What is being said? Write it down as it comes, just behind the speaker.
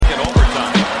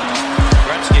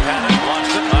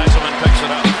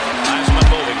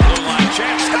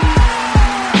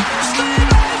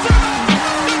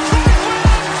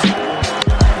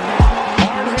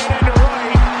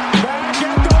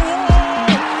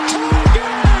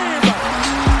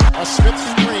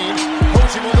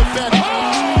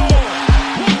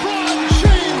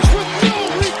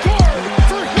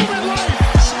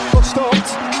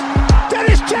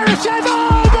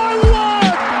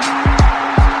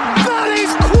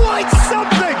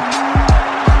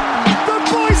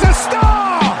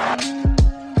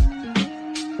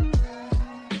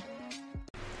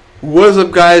What's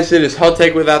up, guys? It is Hot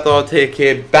Take Without the Hot Take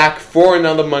here, back for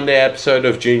another Monday episode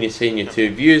of Junior Senior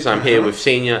 2 Views. I'm here with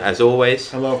Senior, as always.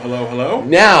 Hello.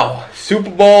 Now, Super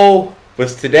Bowl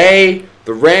was today.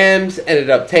 The Rams ended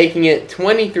up taking it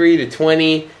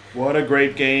 23-20. What a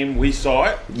great game. We saw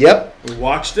it. Yep. We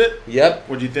watched it. Yep.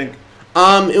 What'd you think?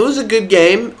 It was a good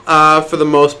game, for the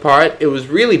most part. It was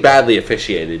really badly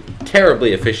officiated.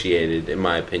 Terribly officiated, in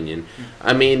my opinion.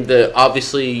 I mean,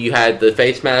 obviously you had the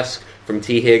face mask from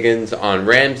T. Higgins on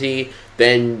Ramsey,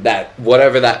 then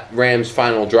whatever that Rams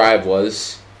final drive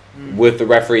was, with the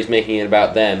referees making it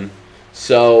about them.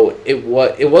 So it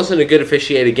wasn't a good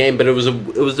officiated game, but it was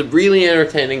a really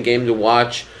entertaining game to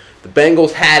watch. The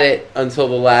Bengals had it until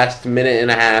the last minute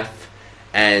and a half,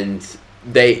 and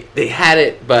they had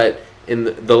it, but in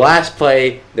the last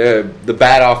play, the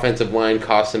bad offensive line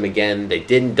cost them again. They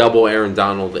didn't double Aaron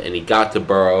Donald, and he got to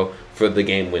Burrow for the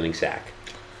game-winning sack.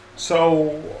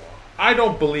 So I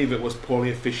don't believe it was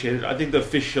poorly officiated. I think the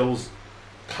officials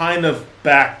kind of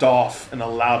backed off and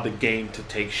allowed the game to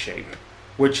take shape,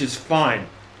 which is fine,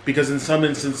 because in some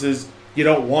instances you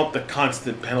don't want the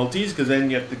constant penalties, because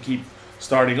then you have to keep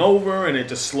starting over and it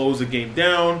just slows the game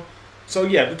down. So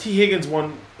yeah, the T. Higgins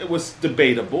one, it was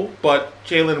debatable, but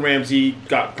Jalen Ramsey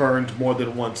got burned more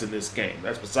than once in this game.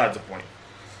 That's besides the point.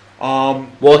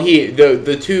 Well,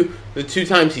 the two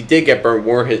times he did get burned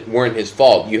weren't his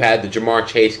fault. You had the Jamar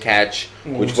Chase catch,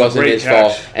 which wasn't his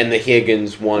fault, and the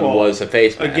Higgins one was a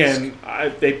face mask. Again,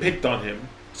 they picked on him.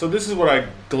 So this is what I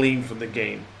gleaned from the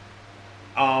game.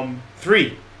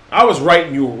 3. I was right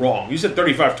and you were wrong. You said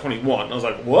 35-21. I was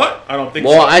like, what? I don't think so.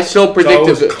 Well, I still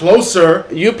predicted... So it was closer.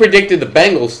 You predicted the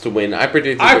Bengals to win. I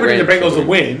predicted the Bengals to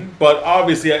win, but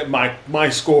obviously my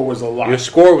score was a lot. Your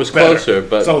score was better. Closer,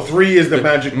 but... So 3 is the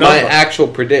magic number. My actual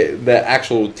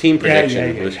team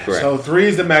prediction was correct. So 3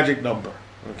 is the magic number.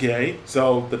 Okay?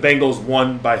 So the Bengals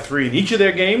won by 3 in each of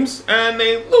their games, and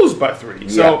they lose by 3.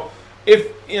 So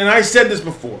and I said this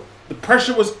before, the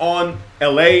pressure was on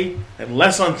LA and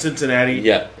less on Cincinnati.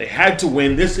 Yeah. They had to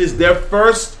win. This is their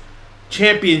first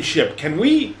championship. Can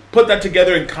we put that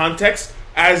together in context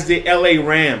as the LA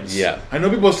Rams? Yeah. I know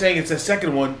people are saying it's their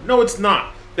second one. No, it's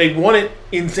not. They won it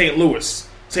in St. Louis.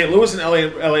 St. Louis and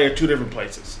LA are two different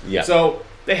places. Yeah. So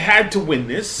they had to win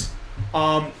this.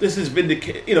 This is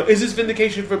is this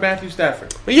vindication for Matthew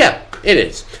Stafford? Well, yeah, it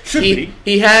is. Should be.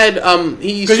 He had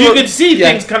because you could see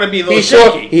things kind of being a little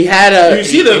shaky. He had you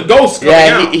see the ghosts coming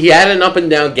out. He had an up and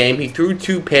down game. He threw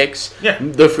 2 picks. Yeah.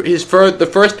 The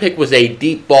first pick was a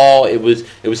deep ball. It was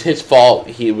his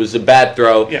fault. It was a bad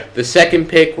throw. Yeah. The second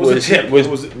pick was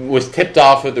tipped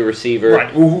off of the receiver.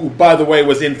 Right. Who, by the way,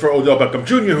 was in for Odell Beckham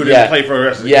Jr., who didn't play for the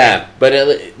rest of the game. Yeah,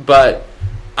 but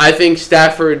I think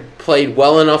Stafford played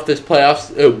well enough this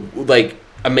playoffs,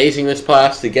 amazing this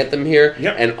playoffs to get them here.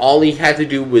 Yep. And all he had to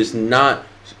do was not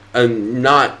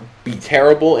be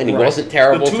terrible, and he wasn't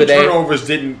terrible today. The 2 turnovers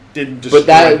didn't destroy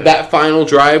But that final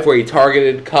drive where he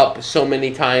targeted Kupp so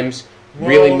many times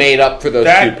really made up for those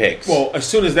 2 picks. Well, as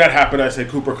soon as that happened, I said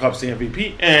Cooper Kupp's the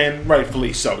MVP, and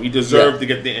rightfully so. He deserved to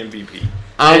get the MVP.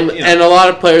 And a lot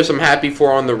of players I'm happy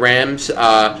for on the Rams.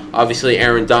 Obviously,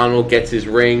 Aaron Donald gets his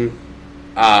ring.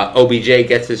 OBJ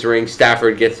gets his ring.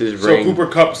 Stafford gets his ring. So Cooper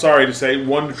Kupp, sorry to say,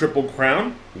 won the Triple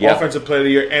Crown, Offensive Player of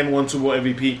the Year, and won Super Bowl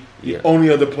MVP. The only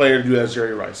other player to do that is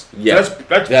Jerry Rice. Yeah,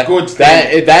 that's good.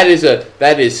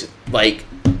 That is like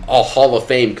a Hall of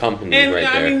Fame company right there.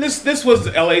 I mean, this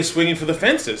was LA swinging for the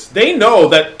fences. They know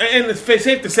that, and it's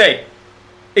safe to say,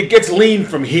 it gets lean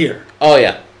from here. Oh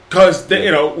yeah, because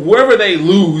whoever they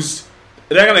lose,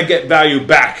 they're gonna get value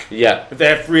back. Yeah, if they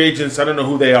have free agents, I don't know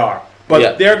who they are.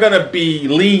 But they're going to be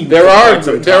lean. There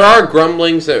are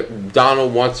grumblings that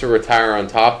Donald wants to retire on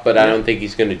top, but I don't think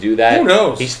he's going to do that. Who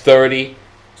knows? He's 30.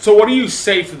 So what do you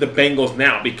say for the Bengals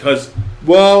now? Because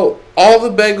all the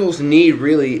Bengals need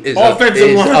really is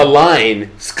a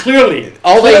line. Clearly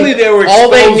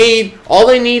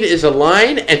they need is a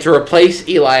line and to replace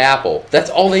Eli Apple. That's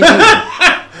all they need.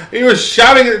 He was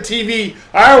shouting at the TV.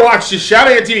 I watched you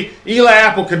shouting at the TV. Eli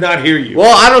Apple could not hear you.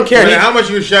 Well, I don't care. How much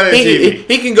you were shouting at TV.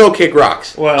 He can go kick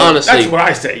rocks. Well, honestly. That's what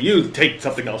I say. You take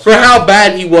something else. For how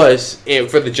bad he was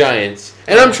for the Giants.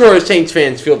 And I'm sure Saints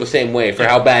fans feel the same way for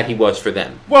how bad he was for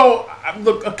them. Well,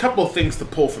 look, a couple of things to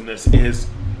pull from this is,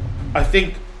 I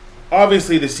think,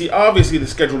 obviously the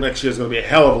schedule next year is going to be a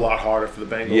hell of a lot harder for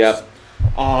the Bengals. Yep.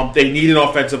 They need an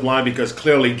offensive line because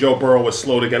clearly Joe Burrow was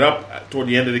slow to get up toward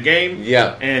the end of the game.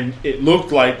 Yeah. And it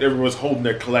looked like everyone was holding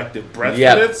their collective breath for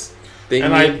this.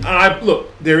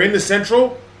 Look, they're in the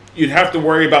Central. You'd have to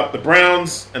worry about the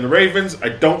Browns and the Ravens. I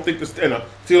don't think the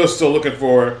Steelers still looking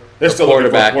for a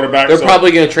quarterback. They're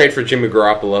probably going to trade for Jimmy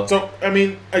Garoppolo. So, I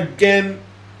mean, again,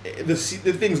 the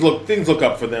things look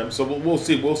up for them. So we'll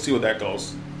see where that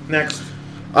goes. Next,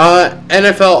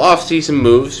 NFL offseason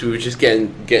moves. We were just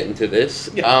getting to this.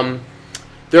 Yeah.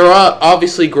 There are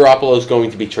obviously Garoppolo's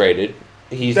going to be traded.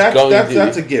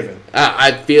 That's a given.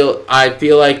 I feel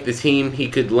like the team he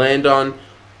could land on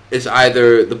is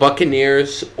either the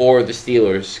Buccaneers or the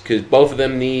Steelers, because both of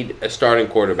them need a starting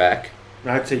quarterback.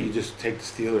 I'd say you just take the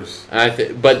Steelers.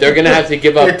 But they're going to have to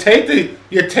give up. You take the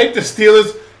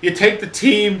Steelers. You take the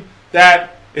team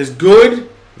that is good,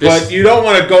 but you don't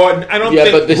want to go. I don't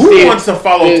think who wants to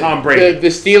follow Tom Brady. The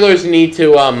Steelers need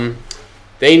to.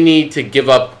 They need to give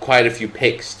up quite a few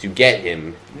picks to get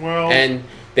him. Well, and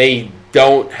they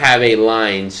don't have a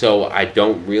line, so I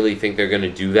don't really think they're going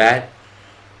to do that.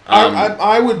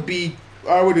 I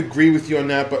would agree with you on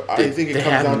that, but I think it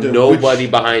comes down to nobody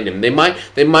behind him. They might,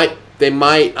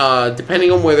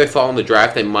 depending on where they fall in the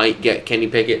draft, they might get Kenny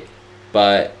Pickett,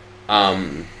 but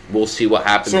we'll see what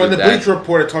happens. So in the Bleacher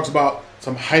Report, it talks about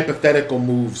some hypothetical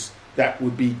moves that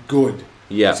would be good.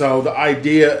 Yeah. So the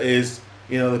idea is,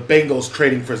 the Bengals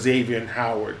trading for Xavier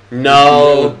Howard.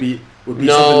 No, would be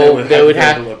something they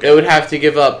would have to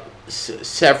give up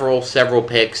several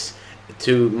picks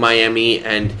to Miami,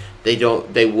 and they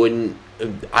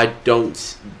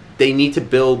need to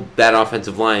build that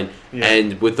offensive line,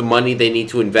 and with the money they need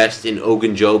to invest in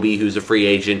Ogunjobi, who's a free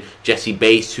agent, Jesse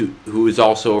Bates, who is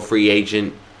also a free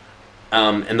agent,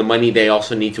 and the money they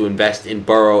also need to invest in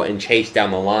Burrow and Chase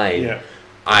down the line. Yeah.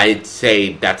 I'd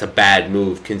say that's a bad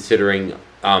move, considering,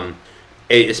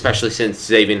 especially since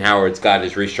Xavier Howard's got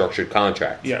his restructured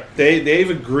contract. Yeah, they've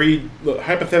agreed. The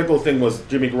hypothetical thing was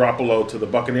Jimmy Garoppolo to the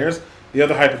Buccaneers. The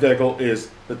other hypothetical is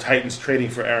the Titans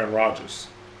trading for Aaron Rodgers.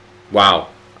 Wow.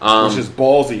 Which is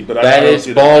ballsy, but that is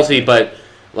ballsy. But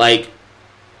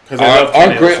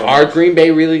are Green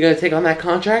Bay really going to take on that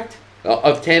contract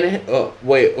of Tannehill?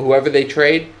 Whoever they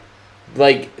trade,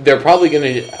 they're probably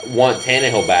going to want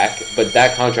Tannehill back, but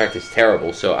that contract is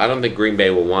terrible. So I don't think Green Bay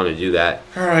will want to do that.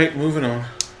 All right, moving on.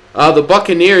 The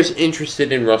Buccaneers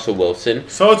interested in Russell Wilson.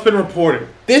 So it's been reported.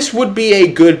 This would be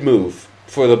a good move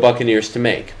for the Buccaneers to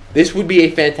make. This would be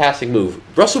a fantastic move.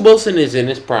 Russell Wilson is in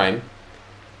his prime,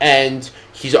 and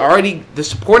the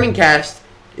supporting cast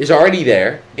is already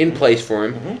there in place for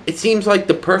him. Mm-hmm. It seems like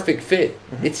the perfect fit.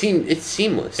 Mm-hmm. It's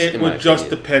seamless. It would just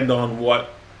depend on what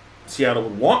Seattle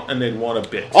would want, and they'd want a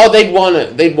bit. Oh, they'd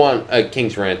want a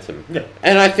king's ransom. Yeah.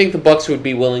 And I think the Bucs would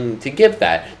be willing to give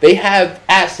that. They have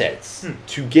assets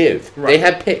to give. Right. They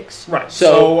have picks. Right.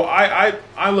 So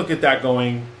I look at that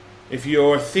going, if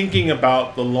you're thinking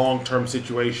about the long-term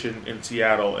situation in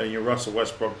Seattle and you're Russell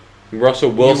Westbrook.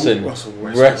 Russell Wilson. Russell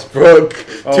Westbrook.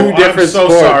 Two different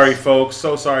sports. Sorry, folks.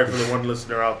 So sorry for the one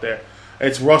listener out there.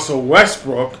 It's Russell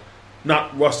Westbrook,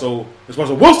 not Russell. It's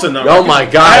Russell Wilson. Not oh, my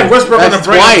God. I had Westbrook on the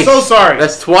brain. I'm so sorry.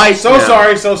 That's twice So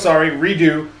sorry.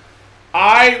 Redo.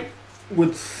 I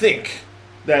would think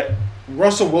that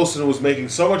Russell Wilson was making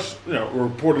so much,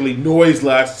 reportedly noise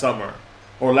last summer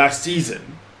or last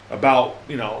season about,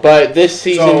 But this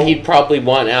season he'd probably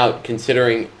want out,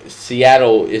 considering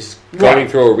Seattle is going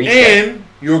through a reset. And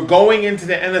you're going into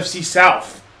the NFC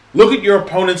South. Look at your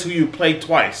opponents who you played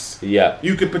twice. Yeah.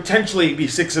 You could potentially be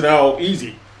 6-0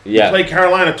 easy. Yeah. You play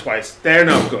Carolina twice. They're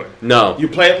no good. No. You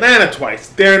play Atlanta twice.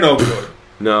 They're no good.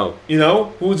 No.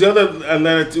 Who's the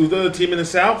other team in the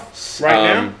South right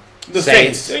now? The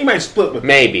Saints. You might split with them.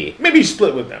 Maybe you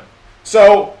split with them.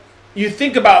 So you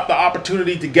think about the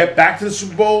opportunity to get back to the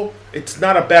Super Bowl, it's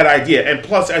not a bad idea. And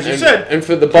plus, as you said, and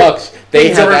for the Bucs,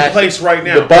 they are in place right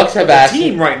now. The Bucs have assets. The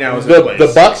team right now is in place. The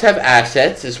Bucs have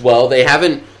assets as well. They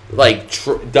haven't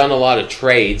done a lot of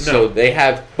trades, so they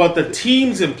have. But the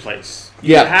team's in place.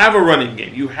 You have a running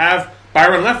game. You have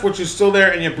Byron Leftwich is still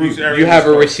there, and you have Bruce Arians. You have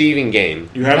a receiving game.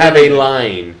 You have a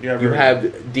line. You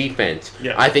have defense.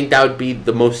 Yeah. I think that would be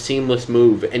the most seamless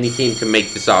move any team can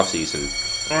make this offseason.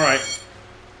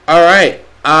 All right.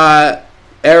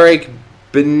 Eric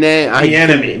Bieniemy. I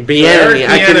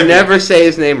can never say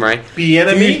his name right.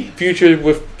 Bieniemy? Future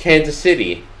with Kansas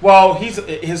City. Well,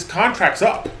 his contract's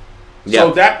up.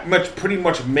 So that pretty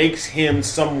much makes him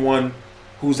someone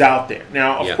who's out there.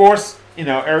 Now, of course,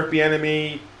 Eric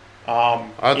Bieniemy,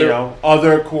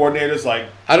 other coordinators like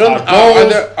are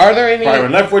there any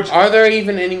Byron Leftwich. Are there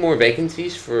even any more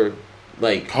vacancies for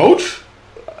coach?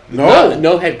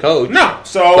 No head coach. No.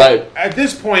 So at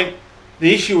this point,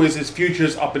 the issue is his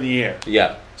future's up in the air.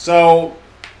 Yeah. So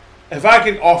if I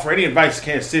could offer any advice to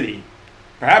Kansas City,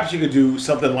 perhaps you could do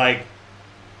something like,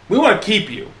 we want to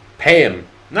keep you. Pay him.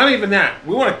 Not even that.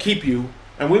 We want to keep you,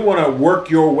 and we want to work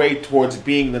your way towards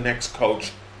being the next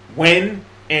coach when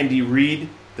Andy Reid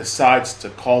decides to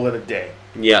call it a day.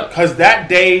 Yeah. Because that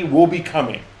day will be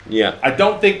coming. Yeah. I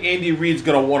don't think Andy Reid's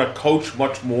going to want to coach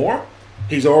much more.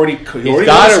 He's already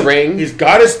got a ring. He's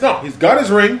got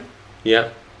his ring. Yeah.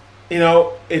 You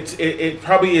know, it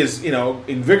probably is, you know,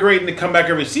 invigorating to come back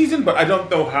every season, but I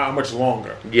don't know how much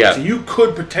longer. Yeah. So you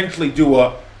could potentially do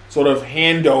a sort of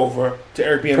handover to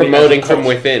Eric Bieniemy. Promoting from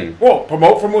within. Well,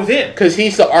 promote from within. Because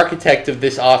he's the architect of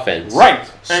this offense. Right.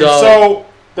 And so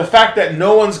the fact that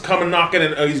no one's come and knocking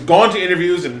and he's gone to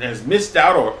interviews and has missed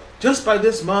out or just by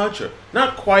this much or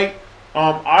not quite,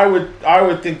 I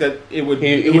would think that it would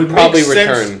probably make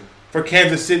sense return for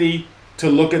Kansas City to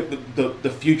look at the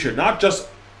future, not just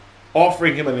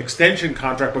offering him an extension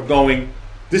contract, but going,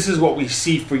 this is what we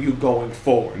see for you going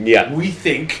forward. Yeah. We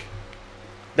think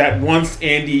that once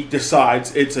Andy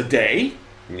decides it's a day,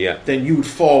 then you would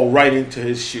fall right into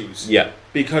his shoes. Yeah.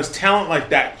 Because talent like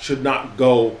that should not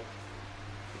go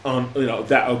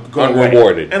unrewarded.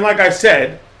 Away. And like I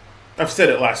said, I've said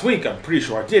it last week, I'm pretty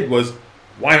sure I did, was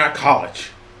why not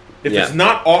college? If it's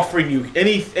not offering you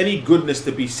any goodness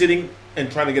to be sitting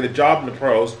and trying to get a job in the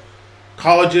pros,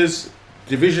 colleges,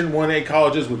 Division 1A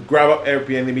colleges would grab up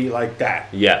Airbnb like that.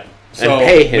 Yeah. So, and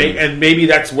pay him. And maybe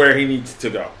that's where he needs to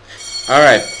go. All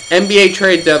right. NBA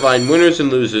trade deadline, winners and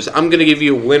losers. I'm going to give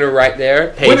you a winner right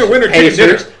there. Winner,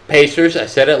 Pacers. I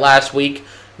said it last week.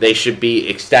 They should be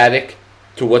ecstatic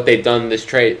to what they've done this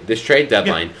trade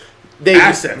deadline. Yeah.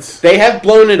 Assets. They have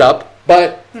blown it up,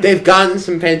 but they've gotten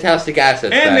some fantastic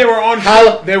assets. And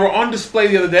back. they were on display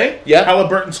the other day. Yeah.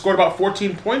 Halliburton scored about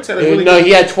 14 points. He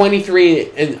had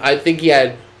 23, and I think he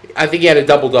had a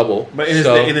double-double. But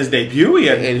in his debut, he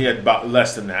had about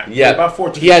less than that. Yeah, about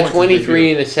 14. He had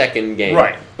 23 in his second game.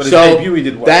 Right, but his debut he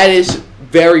did well. That is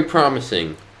very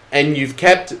promising, and you've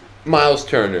kept Miles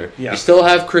Turner. Yeah. You still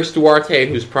have Chris Duarte,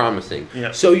 who's promising.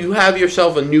 Yeah. So you have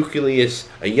yourself a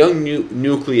young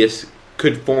nucleus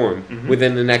could form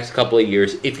within the next couple of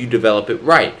years if you develop it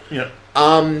right. Yeah.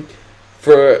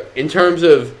 In terms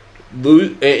of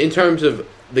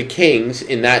the Kings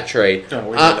in that trade,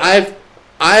 I've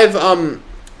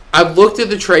looked at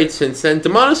the trade since then.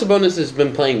 Domantas Sabonis has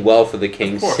been playing well for the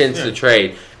Kings since the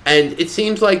trade, and it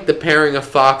seems like the pairing of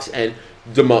Fox and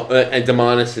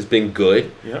Domantas has been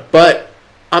good. Yeah. But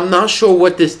I'm not sure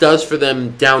what this does for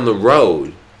them down the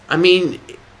road. I mean,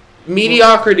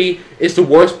 mediocrity is the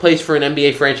worst place for an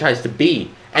NBA franchise to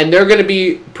be. And they're going to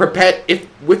be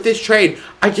with this trade,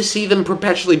 I just see them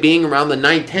perpetually being around the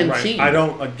 9-10 seed.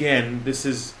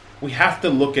 We have to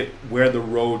look at where the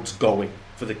road's going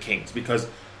for the Kings because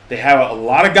they have a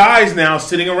lot of guys now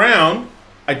sitting around.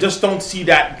 I just don't see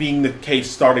that being the case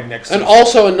starting next season. And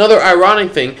also another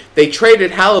ironic thing, they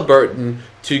traded Halliburton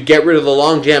to get rid of the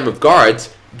logjam of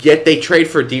guards, yet they trade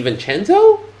for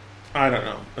DiVincenzo? I don't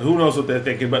know. Who knows what they're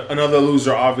thinking? But another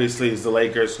loser, obviously, is the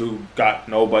Lakers, who got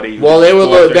nobody. Well,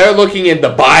 they're looking at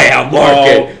the buyout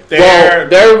market.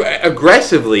 They're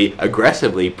aggressively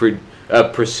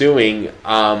pursuing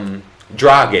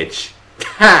Dragic.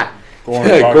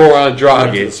 Goran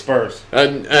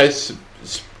Dragic.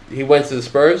 He went to the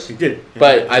Spurs? He did.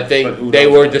 But I think they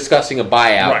were discussing a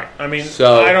buyout. Right. I mean,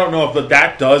 I don't know if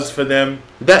that does for them.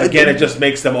 It just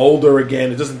makes them older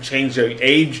again. It doesn't change their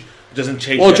age. It doesn't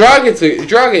change. Well,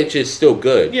 Dragic is still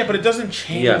good. Yeah, but it doesn't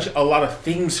change a lot of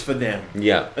things for them.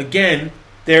 Yeah. Again,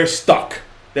 they're stuck.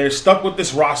 They're stuck with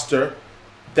this roster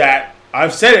that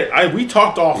I've said it. We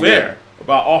talked off air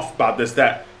about this.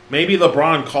 That maybe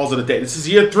LeBron calls it a day. This is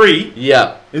year 3.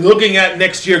 Yeah. He's looking at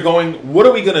next year, going, "What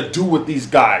are we gonna do with these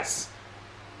guys?"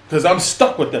 Because I'm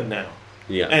stuck with them now.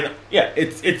 Yeah. And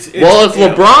it's well, if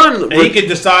LeBron he could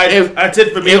decide that's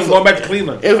it for me. I'm going back to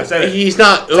Cleveland. I said it. He's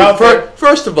not.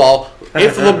 First of all,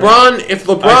 if LeBron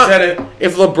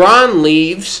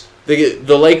leaves,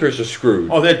 the Lakers are screwed.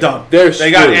 Oh, they're done.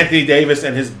 They got Anthony Davis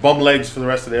and his bum legs for the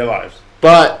rest of their lives.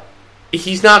 But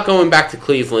he's not going back to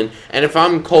Cleveland. And if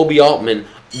I'm Kobe Altman,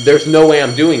 there's no way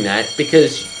I'm doing that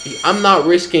because I'm not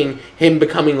risking him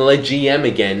becoming the GM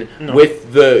again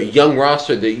with the young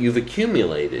roster that you've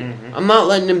accumulated. Mm-hmm. I'm not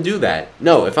letting him do that.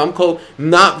 No, if I'm Kobe,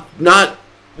 not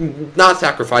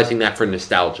sacrificing that for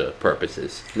nostalgia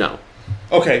purposes. No.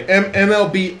 Okay,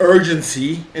 MLB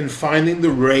urgency in finding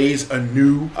the Rays a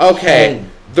new home.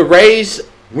 The Rays.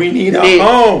 We need a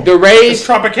home. The Rays.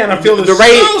 Tropicana Field is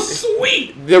so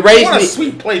sweet. What a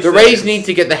sweet place. The Rays need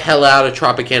to get the hell out of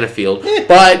Tropicana Field,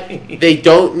 but they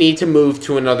don't need to move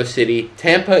to another city.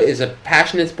 Tampa is a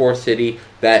passionate sports city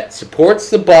that supports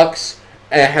the Bucks,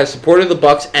 has supported the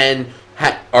Bucks, and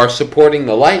are supporting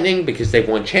the Lightning because they've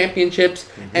won championships.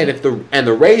 Mm-hmm. And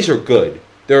the Rays are good.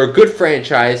 They're a good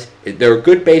franchise. They're a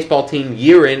good baseball team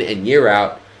year in and year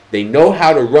out. They know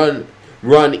how to run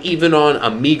even on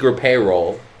a meager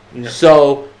payroll. Yeah.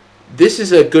 So this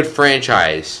is a good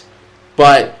franchise,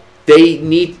 but they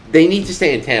need to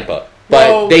stay in Tampa.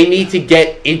 But they need to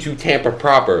get into Tampa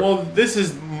proper. Well, this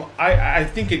is I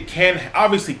think it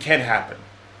obviously can happen.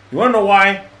 You want to know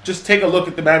why? Just take a look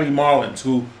at the Miami Marlins,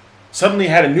 who suddenly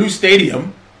had a new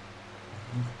stadium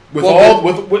with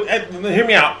hear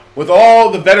me out, with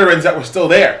all the veterans that were still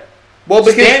there. Well,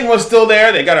 because Stanton was still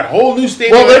there. They got a whole new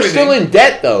stadium. Well, they're still in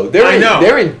debt, though.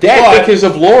 They're in debt because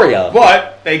of Loria.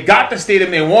 But they got the stadium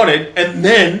they wanted, and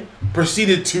then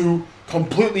proceeded to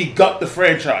completely gut the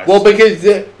franchise. Well, because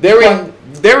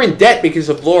they're in debt because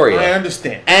of Loria. I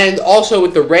understand. And also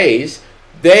with the Rays,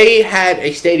 they had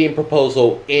a stadium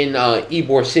proposal in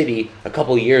Ybor City a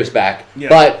couple of years back. Yeah.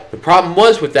 But the problem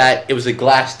was with that, it was a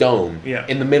glass dome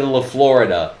in the middle of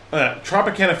Florida.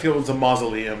 Tropicana Field is a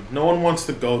mausoleum. No one wants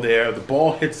to go there. The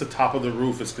ball hits the top of the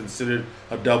roof. Is considered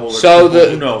a double or so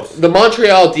triple. Who knows? The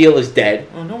Montreal deal is dead.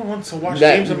 Oh, no one wants to watch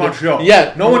games in Montreal.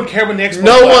 Yeah. No one cared when the Expos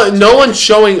left. No one's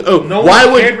showing. Oh, no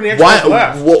one cared when the Expos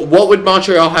left. What would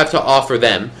Montreal have to offer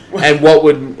them? And what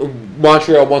would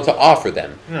Montreal want to offer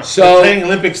them? No, so they're playing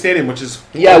Olympic Stadium, which is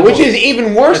which is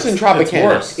even worse than Tropicana.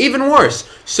 Worse. Even worse.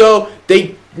 So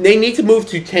they need to move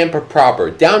to Tampa proper.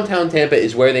 Downtown Tampa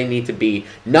is where they need to be,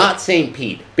 not St.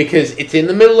 Pete, because it's in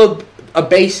the middle of a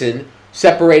basin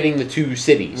separating the two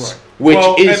cities. Right.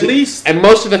 And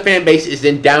most of the fan base is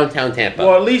in downtown Tampa.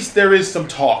 Well, at least there is some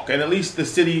talk, and at least the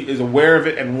city is aware of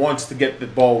it and wants to get the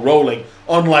ball rolling.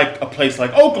 Unlike a place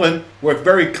like Oakland, where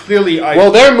very clearly,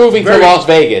 they're moving to Las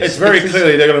Vegas. It's very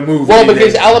clearly they're going to move. Well,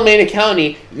 because Alameda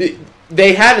County,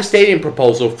 they had a stadium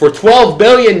proposal for $12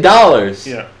 billion.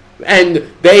 Yeah. And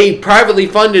they privately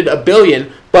funded $1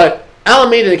 billion, but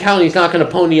Alameda County is not going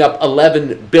to pony up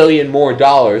 $11 billion more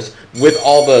with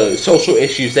all the social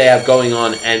issues they have going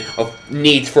on and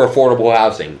needs for affordable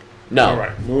housing. No. All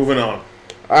right, moving on.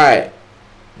 All right,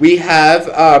 we have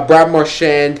Brad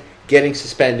Marchand getting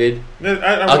suspended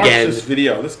I watched this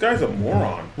video. This guy's a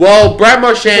moron. Well, Brad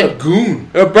Marchand, he's a goon.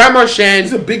 Brad Marchand,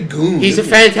 he's a big goon. He's a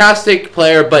fantastic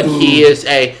player, but he is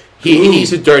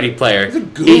he's a dirty player. He's a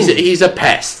goon. He's a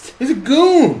pest. He's a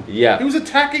goon. Yeah. He was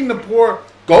attacking the poor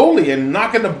goalie and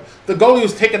knocking the goalie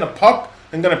was taking the puck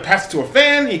and going to pass it to a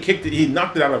fan. He kicked it. He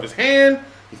knocked it out of his hand.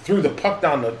 He threw the puck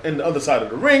down in the other side of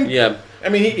the ring. Yeah. I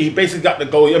mean, he basically got the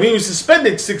goalie. I mean, he was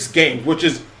suspended 6 games, which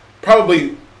is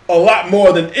probably a lot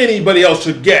more than anybody else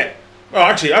should get. Well,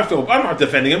 actually, I'm not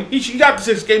defending him. He got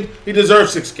 6 games. He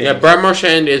deserves 6 games. Yeah, Brad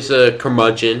Marchand is a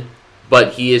curmudgeon,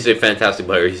 but he is a fantastic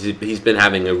player. He's been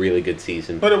having a really good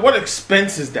season. But at what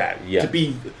expense is that? Yeah.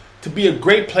 To be a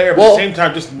great player, but at the same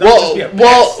time, just be a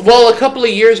pest. Well, a couple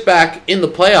of years back in the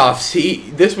playoffs,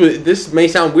 this may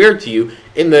sound weird to you.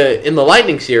 In the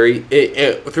Lightning series,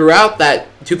 throughout that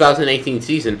 2018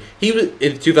 season, he was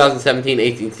in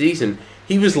 2017-18 season,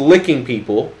 he was licking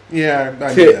people. Yeah,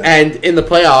 I knew that. And in the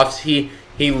playoffs, he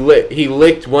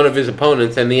licked one of his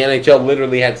opponents, and the NHL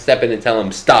literally had to step in and tell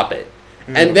him stop it.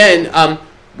 Mm-hmm. And then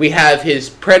we have his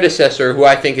predecessor, who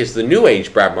I think is the new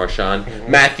age Brad Marchand,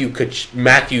 mm-hmm.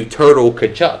 Matthew Turtle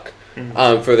Tkachuk,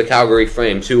 mm-hmm. For the Calgary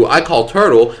Flames, who I call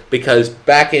Turtle because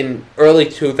back in early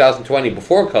 2020,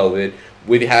 before COVID,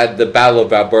 we had the Battle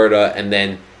of Alberta, and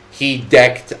then he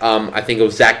decked, I think it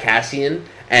was Zach Kassian,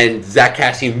 and Zach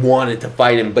Kassian wanted to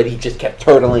fight him, but he just kept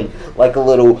turtling like a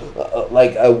little,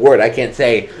 like a word I can't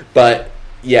say, but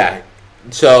yeah.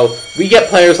 So we get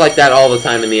players like that all the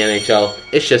time in the NHL.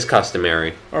 It's just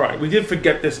customary. All right, we did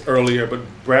forget this earlier, but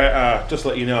Brad, just to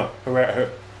let you know,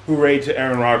 hooray to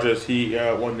Aaron Rodgers! He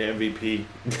won the MVP.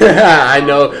 I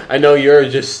know. You're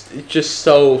just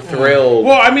so thrilled.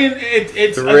 Well, I mean,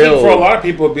 it's. Thrilled. I think for a lot of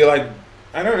people, it'd be like,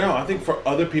 I don't know. I think for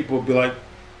other people, it'd be like,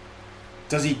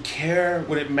 does he care?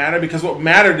 Would it matter? Because what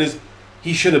mattered is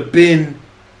he should have been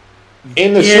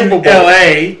in the Super Bowl,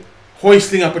 LA,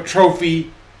 hoisting up a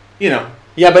trophy. You know.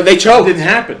 Yeah, but they choked. It didn't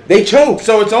happen. They choked.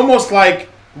 So it's almost like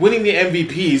winning the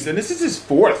MVPs, and this is his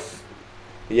 4th.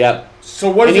 Yep.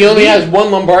 So what? And he only has one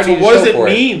Lombardi. So what does it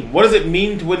mean? What does it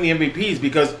mean to win the MVPs?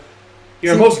 Because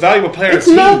you're the most valuable player. It's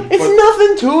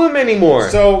nothing to him anymore.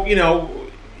 So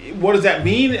what does that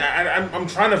mean? I'm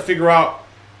trying to figure out,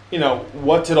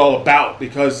 what's it all about,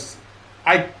 because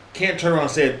I can't turn around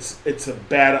and say it's a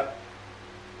bad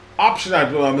option.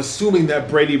 I'm assuming that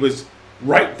Brady was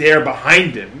right there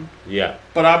behind him. Yeah.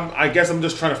 But I guess I'm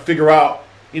just trying to figure out,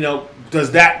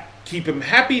 does that keep him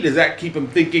happy? Does that keep him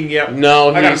thinking, I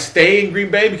got to stay in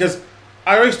Green Bay? Because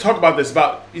I always talk about this,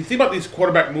 you think about these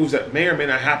quarterback moves that may or may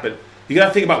not happen. You got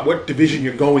to think about what division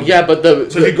you're going in. But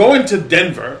if you're going to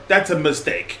Denver, that's a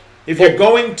mistake. If you're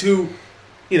going to,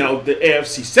 the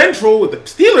AFC Central with the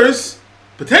Steelers,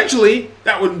 potentially,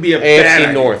 that wouldn't be a bad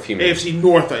AFC North, you mean. AFC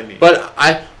North, I mean. But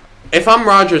if I'm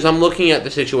Rodgers, I'm looking at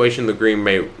the situation of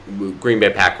the Green Bay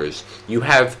Packers. You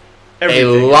have a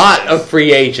lot of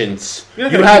free agents. You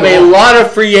have a lot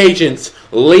of free agents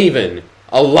leaving.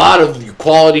 A lot of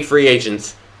quality free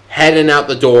agents heading out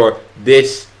the door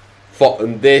this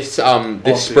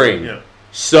spring. Yeah.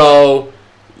 So,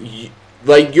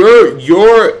 like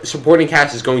your supporting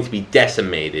cast is going to be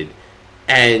decimated,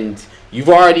 and you've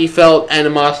already felt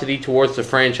animosity towards the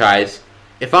franchise.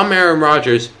 If I'm Aaron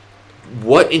Rodgers,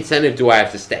 what incentive do I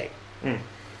have to stay?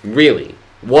 Really?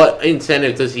 What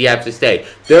incentive does he have to stay?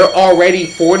 They're already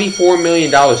 $44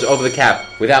 million over the cap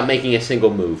without making a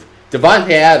single move.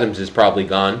 Devontae Adams is probably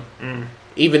gone.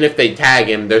 Even if they tag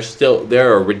him,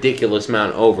 they're a ridiculous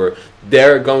amount over.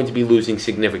 They're going to be losing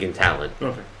significant talent.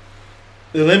 Okay.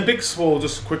 The Olympics, well,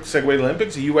 just a quick segue to the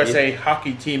Olympics. The USA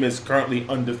hockey team is currently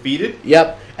undefeated.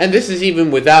 Yep, and this is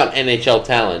even without NHL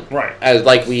talent. Right. As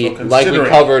like we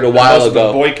covered a while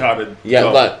ago. Boycotted.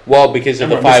 Yeah, well, because of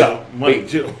the money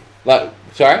too.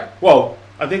 Sorry? Well,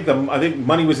 I think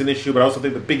money was an issue, but I also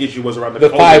think the big issue was around the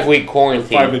 5-week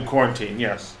quarantine. 5-week quarantine,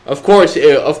 yes. Of course,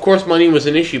 money was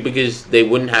an issue because they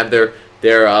wouldn't have the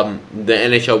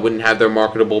NHL wouldn't have their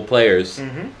marketable players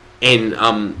in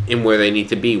where they need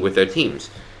to be with their teams.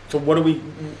 So what do we?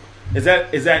 Is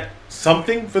that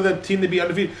something for the team to be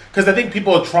undefeated? Because I think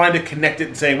people are trying to connect it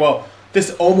and saying, well,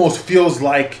 this almost feels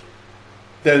like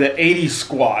they're the '80s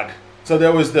squad. So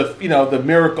there was the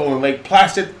miracle in Lake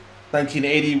Placid.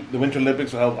 1980, the Winter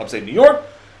Olympics were held upstate New York,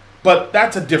 but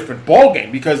that's a different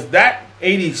ballgame because that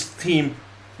 80s team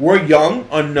were young,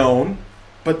 unknown,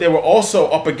 but they were also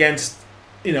up against,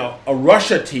 a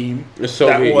Russia team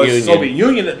Soviet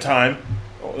Union at the time,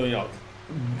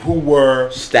 who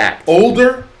were stacked,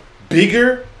 older,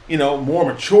 bigger, more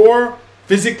mature,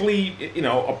 physically,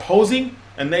 opposing,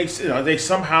 and they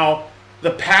somehow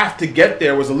the path to get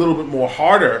there was a little bit more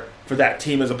harder for that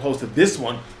team as opposed to this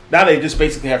one. Now they just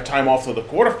basically have time off to the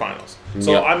quarterfinals.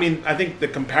 So, yep. I mean, I think the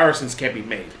comparisons can't be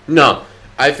made. No.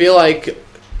 I feel like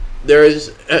there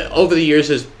is, over the years,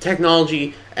 as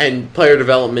technology and player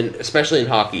development, especially in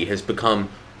hockey, has become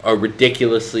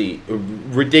ridiculously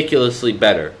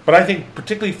better. But I think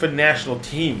particularly for national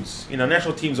teams,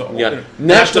 national teams are they're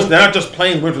not just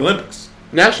playing Winter Olympics.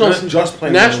 National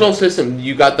system.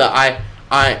 You got the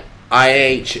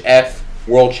IHF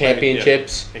World Championships.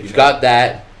 Yeah, exactly. You've got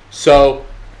that. So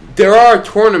there are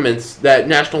tournaments that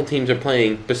national teams are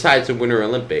playing besides the Winter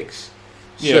Olympics.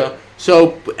 Yeah.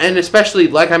 So and especially,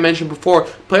 like I mentioned before,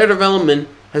 player development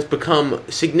has become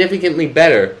significantly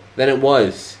better than it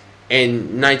was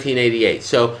in 1988.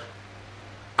 So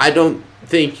I don't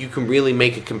think you can really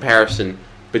make a comparison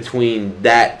between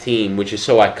that team, which is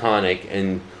so iconic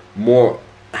and more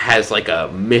has like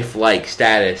a myth-like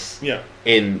status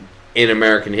in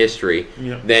American history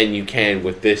than you can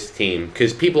with this team,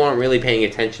 because people aren't really paying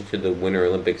attention to the Winter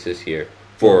Olympics this year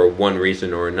for one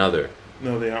reason or another.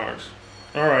 No, they aren't.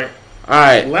 All right.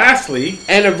 Lastly,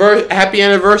 happy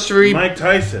anniversary, Mike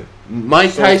Tyson.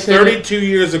 Tyson. 32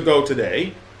 years ago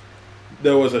today,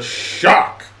 there was a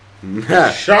shock.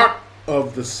 Shock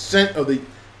of the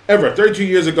ever. 32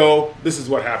 years ago, this is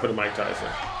what happened to Mike Tyson.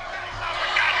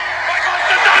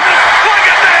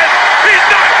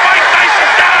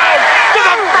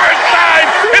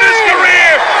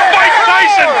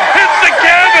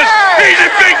 He's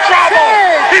in big trouble.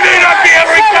 He may not be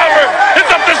able to recover. It's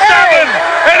up to 7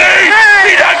 and 8.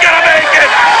 He's not going to make it.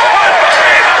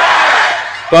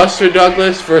 Unbelievable. Buster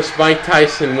Douglas versus Mike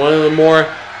Tyson, one of the more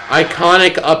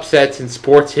iconic upsets in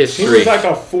sports history. It was like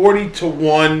a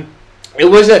 40-1. It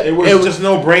was just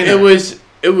no brainer.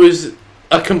 It was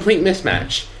a complete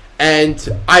mismatch, and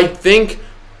I think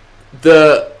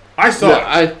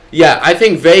I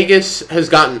think Vegas has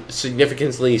gotten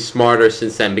significantly smarter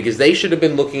since then, because they should have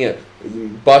been looking at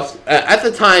at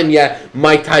the time.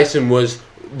 Mike Tyson was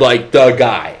like the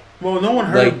guy. Well, no one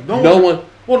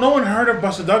heard of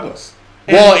Buster Douglas.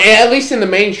 And at least in the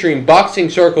mainstream boxing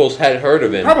circles had heard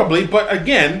of him. Probably, but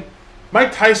again,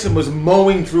 Mike Tyson was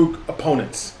mowing through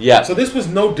opponents. Yeah. So this was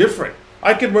no different.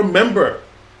 I can remember,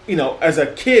 as a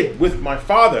kid with my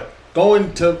father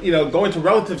going to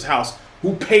relatives' house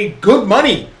who paid good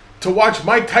money to watch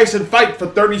Mike Tyson fight for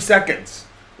 30 seconds.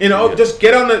 Just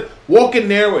walk in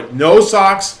there with no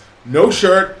socks, no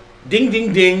shirt, ding,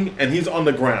 ding, ding, and he's on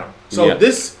the ground. So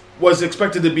this was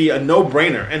expected to be a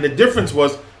no-brainer. And the difference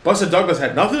was Buster Douglas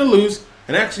had nothing to lose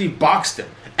and actually boxed him.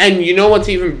 And you know what's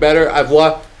even better?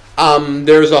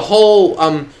 There's a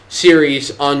whole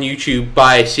series on YouTube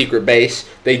by Secret Base.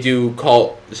 They do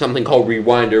something called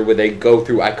Rewinder, where they go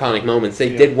through iconic moments.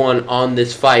 They did one on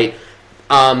this fight.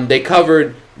 They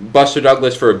covered Buster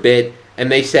Douglas for a bit,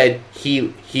 and they said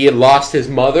he had lost his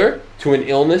mother to an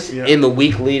illness in the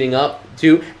week leading up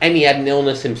to, and he had an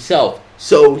illness himself.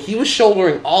 So he was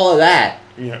shouldering all of that,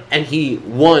 and he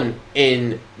won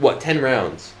in 10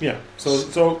 rounds. Yeah.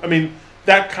 So I mean,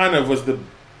 that kind of was the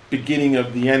beginning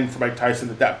of the end for Mike Tyson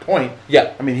at that point.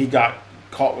 Yeah. I mean, he got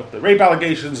caught with the rape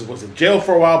allegations, was in jail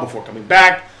for a while before coming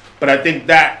back. But I think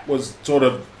that was sort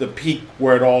of the peak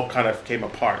where it all kind of came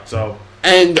apart. So,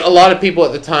 and a lot of people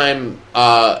at the time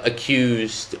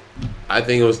accused, I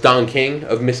think it was Don King,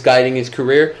 of misguiding his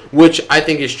career, which I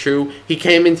think is true. He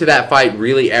came into that fight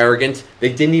really arrogant.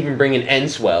 They didn't even bring an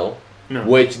Enswell,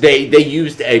 which they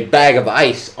used a bag of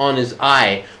ice on his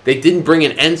eye. They didn't bring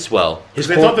an Enswell. They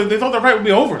thought the fight would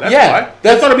be over. That's why.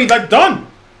 They thought it'd be like done.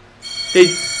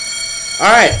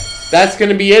 All right, that's going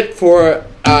to be it for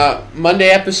Monday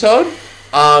episode.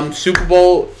 Super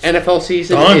Bowl NFL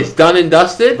season is done and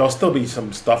dusted. There'll still be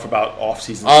some stuff about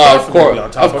off-season stuff. Of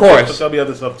course. But there'll be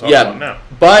other stuff to talk about now.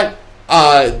 But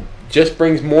just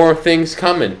brings more things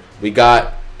coming. We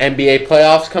got NBA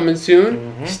playoffs coming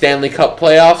soon, Stanley Cup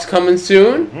playoffs coming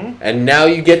soon, and now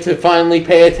you get to finally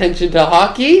pay attention to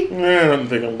hockey. I don't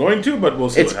think I'm going to, but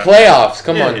we'll see. It's playoffs.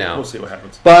 Come on now. We'll see what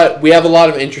happens. But we have a lot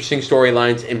of interesting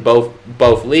storylines in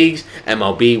both leagues.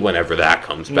 MLB, whenever that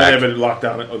comes back. Maybe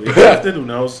lockdown or they drafted, who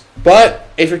knows? But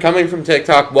if you're coming from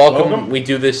TikTok, welcome. We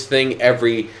do this thing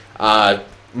every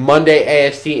Monday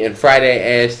AST and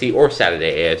Friday AST or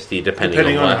Saturday AST,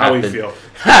 depending on how happens. we feel.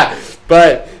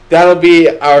 But that'll be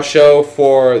our show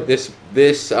for this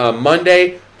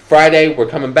Monday. Friday, we're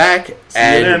coming back,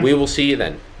 and we will see you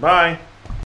then. Bye.